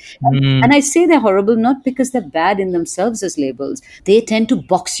tend to, and Mm. I say they're horrible not because they're bad in themselves as labels, they tend to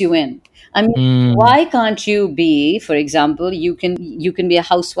box you in. I mean, Mm. why can't you be, for example, you can be a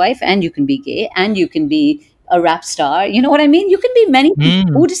housewife and you can be gay and you can be a rap star. You know what I mean? You can be many things.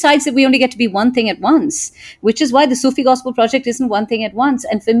 Mm. Who decides that we only get to be one thing at once? Which is why the Sufi Gospel Project isn't one thing at once.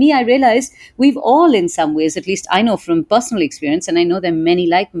 And for me, I realized we've all, in some ways, at least I know from personal experience, and I know there are many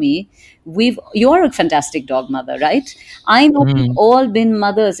like me, you're a fantastic dog mother, right? I know we've Mm. all been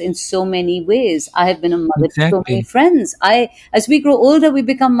mothers in so many ways. I have been a mother to so many Exactly. friends. As we grow older, we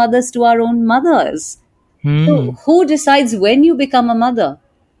become mothers to our own mothers. So Mm. who decides when you become a mother?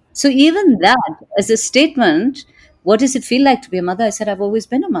 So even that as a statement, what does it feel like to be a mother? I said, I've always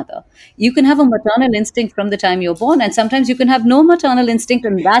been a mother. You can have a maternal instinct from the time you're born, and sometimes you can have no maternal instinct,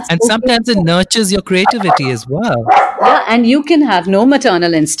 and that's And okay. sometimes it nurtures your creativity as well. Yeah, and you can have no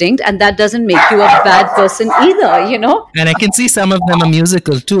maternal instinct, and that doesn't make you a bad person either. And I can see some of them are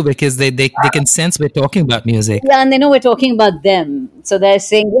musical too because they can sense we're talking about music. Yeah, and they know we're talking about them. So they're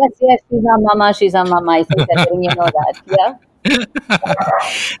saying, yes, yes, she's our mama, she's our mama. I think they're letting you know that. Yeah.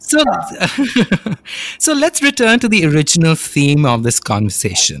 So, so let's return to the original theme of this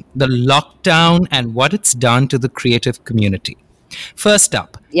conversation, the lockdown and what it's done to the creative community. First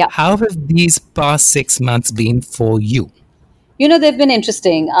up, Yeah. how have these past 6 months been for you? They've been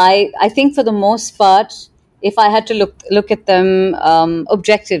interesting. I think for the most part, if I had to look at them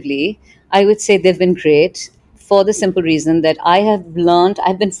objectively, I would say they've been great for the simple reason that I've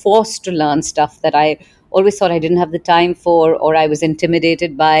been forced to learn stuff that I always thought I didn't have the time for, or I was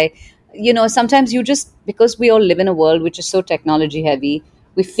intimidated by. Sometimes you just, because we all live in a world which is so technology heavy,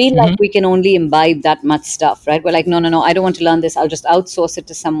 we feel like Hmm. we can only imbibe that much stuff, right? We're like, no, I don't want to learn this. I'll just outsource it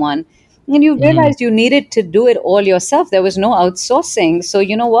to someone. And you Mm. realized you needed to do it all yourself. There was no outsourcing. So,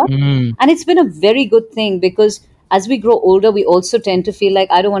 you know what? Mm. And it's been a very good thing because as we grow older, we also tend to feel like,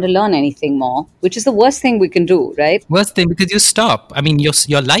 I don't want to learn anything more, which is the worst thing we can do, right? Worst thing because you stop. I mean,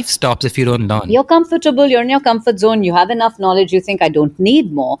 your life stops if you don't learn. You're comfortable, you're in your comfort zone, you have enough knowledge, you think, I don't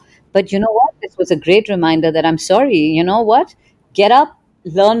need more. But you know what? This was a great reminder that I'm sorry, you know what? Get up,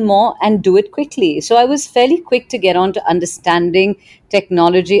 learn more, and do it quickly. So I was fairly quick to get on to understanding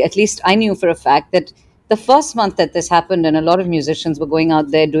technology. At least I knew for a fact that the first month that this happened, and a lot of musicians were going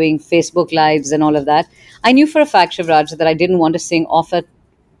out there doing Facebook lives and all of that, I knew for a fact, Shivraj, that I didn't want to sing off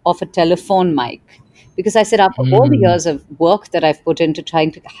a telephone mic, because I said, after all the Mm, years of work that I've put into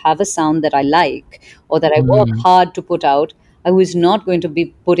trying to have a sound that I like, or that I work mm, hard to put out, I was not going to be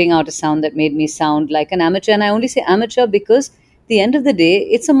putting out a sound that made me sound like an amateur. And I only say amateur because, the end of the day,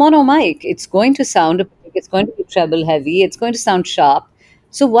 it's a mono mic. It's going to sound, it's going to be treble heavy, it's going to sound sharp.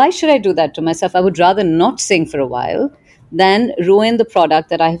 So why should I do that to myself? I would rather not sing for a while than ruin the product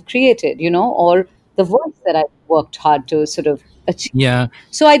that I have created, or the voice that I've worked hard to sort of achieve. yeah.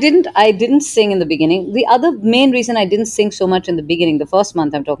 So I didn't sing in the beginning. The other main reason I didn't sing so much in the beginning, the first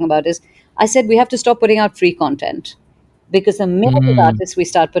month I'm talking about, is I said we have to stop putting out free content, because the minute as Mm, artists we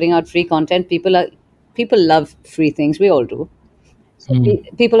start putting out free content, people love free things. We all do. So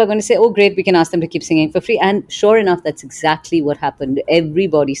mm, people are going to say, "Oh, great, we can ask them to keep singing for free." And sure enough, that's exactly what happened.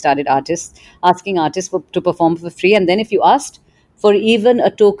 Everybody started asking artists to perform for free. And then if you asked for even a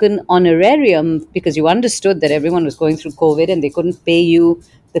token honorarium, because you understood that everyone was going through COVID and they couldn't pay you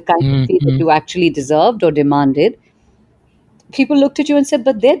the kind of mm, fee that mm. you actually deserved or demanded, people looked at you and said,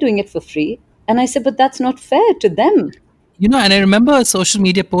 "But they're doing it for free." And I said, "But that's not fair to them." And I remember a social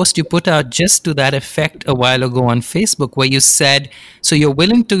media post you put out just to that effect a while ago on Facebook, where you said, so you're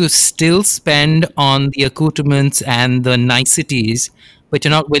willing to still spend on the accoutrements and the niceties, but you're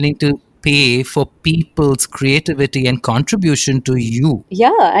not willing to pay for people's creativity and contribution to you.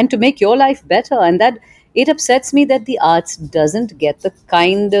 Yeah, and to make your life better. And that, it upsets me that the arts doesn't get the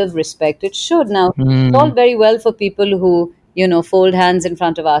kind of respect it should. Now, it's all Mm, very well for people who, fold hands in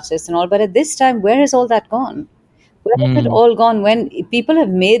front of artists and all, but at this time, where has all that gone? Where has it mm, all gone when people have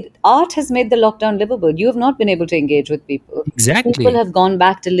made art has made the lockdown livable? You have not been able to engage with people. People exactly. have gone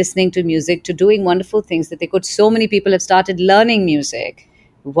back to listening to music, to doing wonderful things that they could. So many people have started learning music.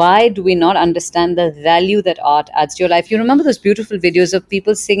 Why do we not understand the value that art adds to your life? You remember those beautiful videos of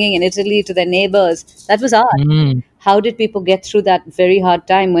people singing in Italy to their neighbors? That was art. Mm, How did people get through that very hard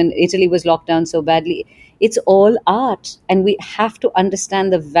time when Italy was locked down so badly? It's all art, and we have to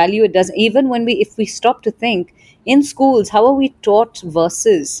understand the value it does. Even when if we stop to think, in schools, how are we taught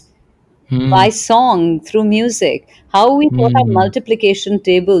verses? mm, By song, through music. How are we taught our mm. multiplication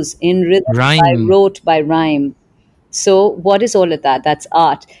tables in rhythm, by Rhyme. rote, by rhyme? So what is all of that? That's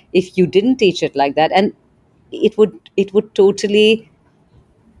art. If you didn't teach it like that, and it would totally,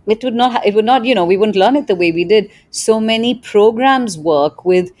 it would not, we wouldn't learn it the way we did. So many programs work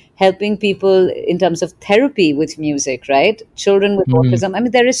with helping people in terms of therapy with music, right? Children with Mm, autism. I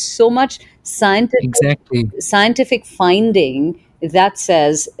mean, there is so much exactly. scientific finding that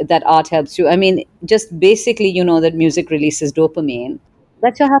says that art helps you. I mean, just basically, that music releases dopamine.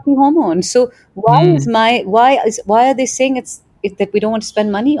 That's your happy hormone. So Mm, why are they saying that we don't want to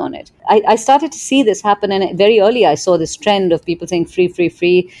spend money on it? I started to see this happen, and very early I saw this trend of people saying free, free,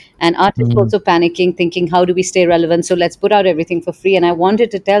 free, and artists mm, also panicking, thinking, how do we stay relevant? So let's put out everything for free. And I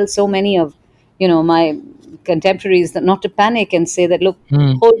wanted to tell so many of my contemporaries that not to panic and say that, look,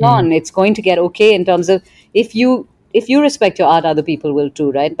 mm, hold mm. on, it's going to get okay, in terms of, if you respect your art, other people will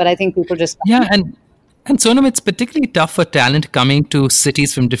too, right? But I think people just, Yeah, and Sonam, it's particularly tough for talent coming to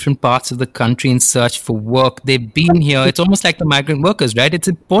cities from different parts of the country in search for work. They've been here. It's almost like the migrant workers, right? It's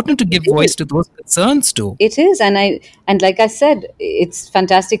important to give voice to those concerns too. it is. And like I said, it's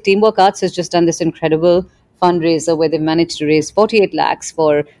fantastic. Teamwork Arts has just done this incredible fundraiser where they've managed to raise 48 lakhs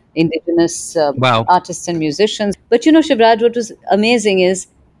for indigenous Wow. artists and musicians. But Shivraj, what was amazing is,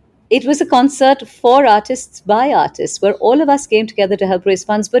 it was a concert for artists by artists, where all of us came together to help raise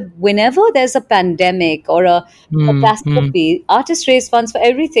funds. But whenever there's a pandemic or a Mm, mm, catastrophe, artists raise funds for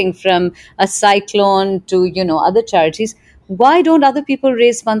everything from a cyclone to other charities. Why don't other people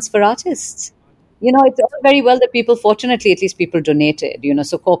raise funds for artists? It's all very well that people, fortunately, at least people donated.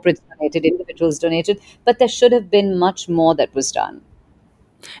 So corporates donated, individuals donated, but there should have been much more that was done.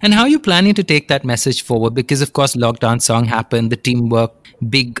 And how are you planning to take that message forward? Because of course, lockdown song happened, the teamwork,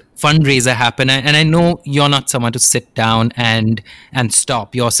 big fundraiser happened, and I know you're not someone to sit down and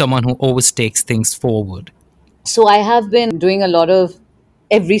stop. You're someone who always takes things forward. So I have been doing a lot of,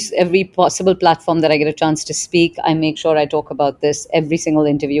 every possible platform that I get a chance to speak, I make sure I talk about this. Every single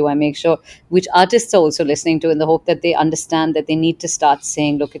interview, I make sure, which artists are also listening to, in the hope that they understand that they need to start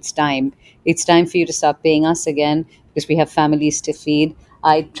saying, look, it's time for you to start paying us again, because we have families to feed.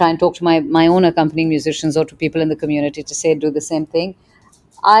 I try and talk to my own accompanying musicians or to people in the community to say, do the same thing.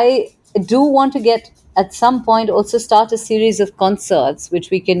 I do want to get, at some point, also start a series of concerts which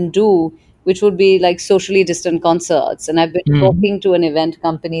we can do, which would be like socially distant concerts. And I've been Mm, talking to an event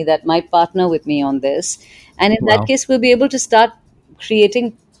company that might partner with me on this. And in that wow. case, we'll be able to start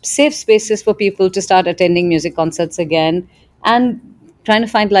creating safe spaces for people to start attending music concerts again, and trying to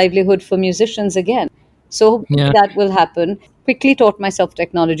find livelihood for musicians again. So hopefully Yeah. that will happen. Quickly taught myself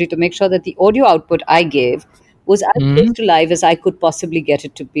technology to make sure that the audio output I gave was as close Mm-hmm. to live as I could possibly get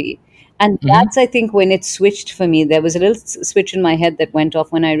it to be. And Mm-hmm. that's, I think, when it switched for me. There was a little switch in my head that went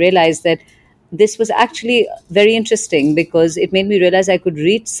off when I realized that this was actually very interesting, because it made me realize I could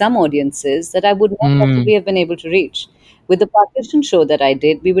reach some audiences that I would not Mm. possibly have been able to reach. With the partition show that I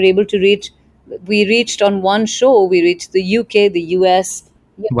did, we were able to reach, we reached on one show, we reached the UK, the US,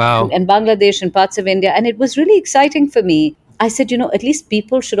 Wow. and Bangladesh and parts of India. And it was really exciting for me. I said, at least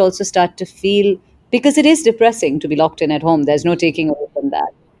people should also start to feel, because it is depressing to be locked in at home. There's no taking away from that.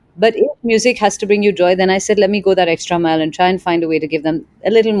 But if music has to bring you joy, then I said, let me go that extra mile and try and find a way to give them a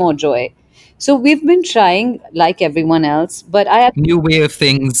little more joy. So we've been trying like everyone else, but New way of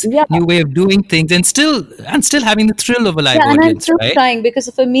things, yeah, new way of doing things, and still having the thrill of a live yeah, and I'm audience, still right? trying, because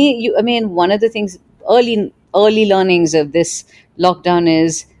for me, I mean, one of the things, early learnings of this lockdown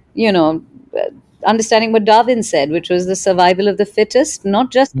is, you know, uh, understanding what Darwin said, which was the survival of the fittest,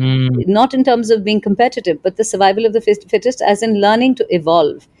 Mm. not in terms of being competitive, but the survival of the fittest, as in learning to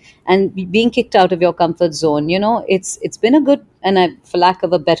evolve and being kicked out of your comfort zone. It's been a good, and for lack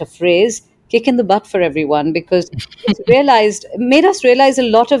of a better phrase, kick in the butt for everyone, because made us realize a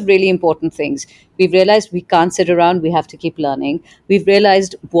lot of really important things. We've realized we can't sit around, we have to keep learning. We've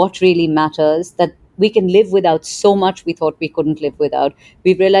realized what really matters, that we can live without so much we thought we couldn't live without.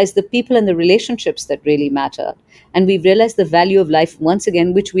 We've realized the people and the relationships that really matter. And we've realized the value of life once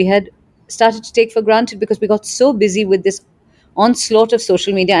again, which we had started to take for granted because we got so busy with this onslaught of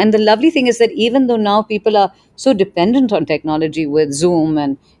social media. And the lovely thing is that even though now people are so dependent on technology with Zoom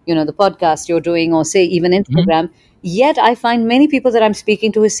and the podcast you're doing, or say even Mhm. Instagram, yet I find many people that I'm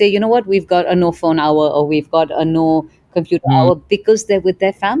speaking to who say, you know what, we've got a no phone hour, or we've got a no computer Mm. hour, because they're with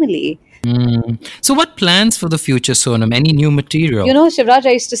their family. Mm. So, what plans for the future, Sonam? Any new material? Shivraj,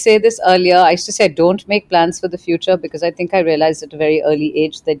 I used to say this earlier. I used to say, don't make plans for the future, because I think I realized at a very early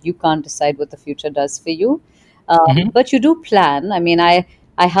age that you can't decide what the future does for you. Hmm. But you do plan. I mean, I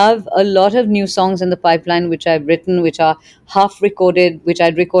have a lot of new songs in the pipeline which I've written, which are half recorded, which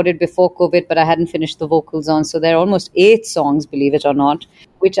I'd recorded before COVID, but I hadn't finished the vocals on. So there are almost 8 songs, believe it or not,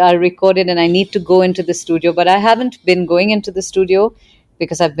 which are recorded, and I need to go into the studio. But I haven't been going into the studio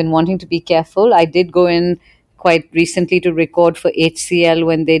because I've been wanting to be careful. I did go in quite recently to record for HCL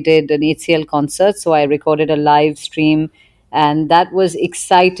when they did an HCL concert. So I recorded a live stream, and that was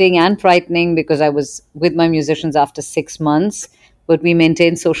exciting and frightening, because I was with my musicians after 6 months. But we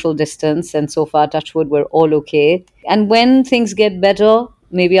maintained social distance, and so far, touch wood, we're all okay. And when things get better,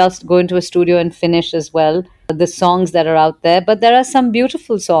 maybe I'll go into a studio and finish as well the songs that are out there. But there are some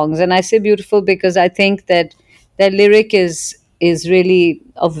beautiful songs, and I say beautiful because I think that their lyric is really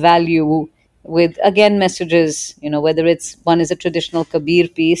of value, with again messages. Whether it's one is a traditional Kabir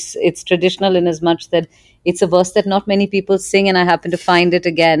piece, it's traditional in as much that it's a verse that not many people sing, and I happen to find it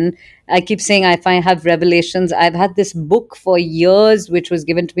again. I keep saying I have revelations. I've had this book for years, which was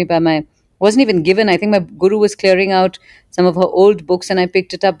given to me by my, wasn't even given, I think my guru was clearing out some of her old books, and I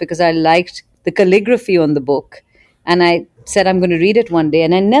picked it up because I liked the calligraphy on the book. And I said I'm going to read it one day,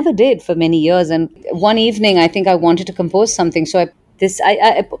 and I never did for many years. And one evening, I think I wanted to compose something, so I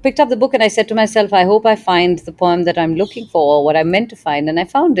picked up the book, and I said to myself, I hope I find the poem that I'm looking for, or what I'm meant to find. And I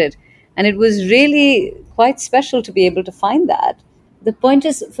found it, and it was really quite special to be able to find that. The point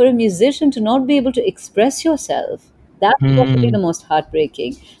is, for a musician to not be able to express yourself, that's possibly the Mm. most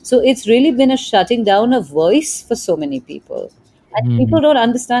heartbreaking. So it's really been a shutting down of voice for so many people. And people Mm. don't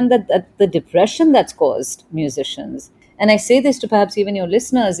understand that the depression that's caused musicians. And I say this to perhaps even your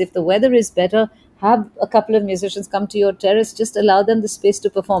listeners, if the weather is better, have a couple of musicians come to your terrace, just allow them the space to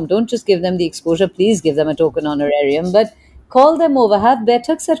perform. Don't just give them the exposure, please give them a token honorarium, but call them over, have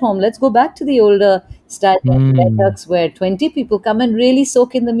betaks at home. Let's go back to the older style of Mm. betaks where 20 people come and really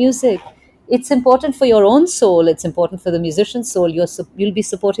soak in the music. It's important for your own soul, it's important for the musician's soul. You'll be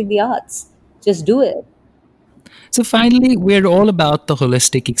supporting the arts. Just do it. So, finally, we're all about the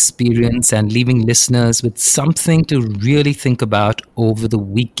holistic experience and leaving listeners with something to really think about over the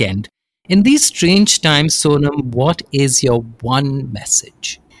weekend. In these strange times, Sonam, what is your one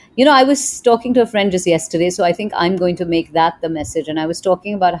message? I was talking to a friend just yesterday, so I think I'm going to make that the message. And I was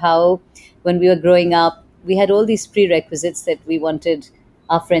talking about how when we were growing up, we had all these prerequisites that we wanted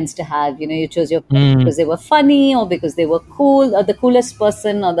our friends to have. You chose your friends Mm. because they were funny, or because they were cool, or the coolest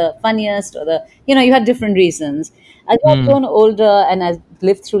person, or the funniest, or you had different reasons. As I've Mm. grown older and I've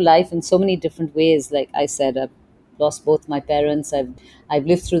lived through life in so many different ways, like I said, I've lost both my parents. I've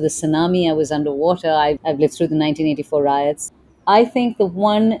lived through the tsunami. I was underwater. I've lived through the 1984 riots. I think the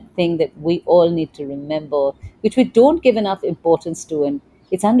one thing that we all need to remember, which we don't give enough importance to, and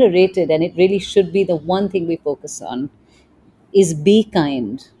it's underrated, and it really should be the one thing we focus on, is be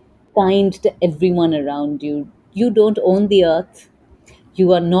kind. Kind to everyone around you. You don't own the earth. You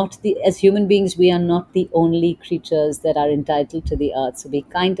are not the, as human beings, we are not the only creatures that are entitled to the earth. So be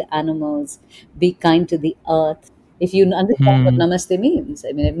kind to animals, be kind to the earth. If you understand what Hmm. namaste means,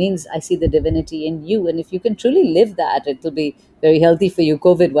 I mean, it means I see the divinity in you. And if you can truly live that, it will be very healthy for you,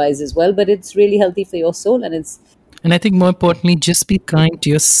 COVID wise as well, but it's really healthy for your soul. And it's And I think more importantly, just be kind to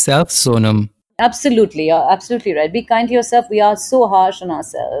yourself, Sonam. absolutely, you're absolutely right. Be kind to yourself. We are so harsh on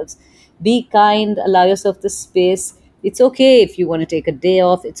ourselves. Be kind, allow yourself the space. It's okay if you want to take a day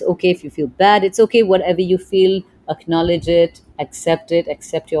off. It's okay if you feel bad. It's okay, whatever you feel, acknowledge it, accept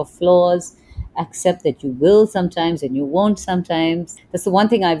your flaws, accept that you will sometimes and you won't sometimes. That's the one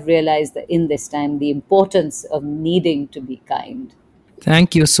thing I've realized that in this time, the importance of needing to be kind.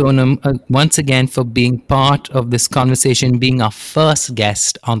 Thank you, Sonam, once again for being part of this conversation, being our first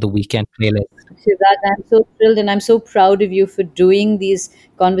guest on the weekend playlist. Shivraj, I'm so thrilled and I'm so proud of you for doing these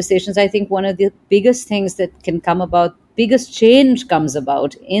conversations. I think one of the biggest things that can come about, biggest change comes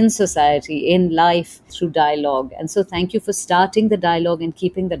about in society, in life through dialogue. And so thank you for starting the dialogue and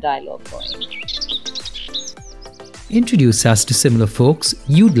keeping the dialogue going. Introduce us to similar folks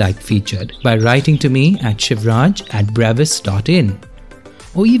you'd like featured by writing to me at shivraj@brevis.in,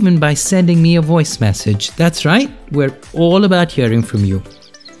 or even by sending me a voice message. That's right, we're all about hearing from you.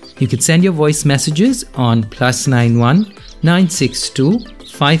 You can send your voice messages on +91 962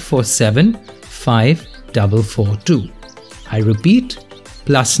 547 5442. I repeat,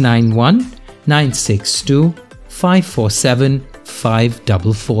 +91 962 547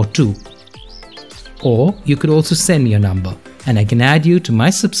 5442. Or you could also send me a number and I can add you to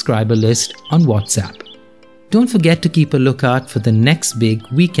my subscriber list on WhatsApp. Don't forget to keep a lookout for the next big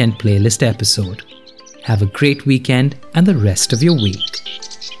weekend playlist episode. Have a great weekend and the rest of your week.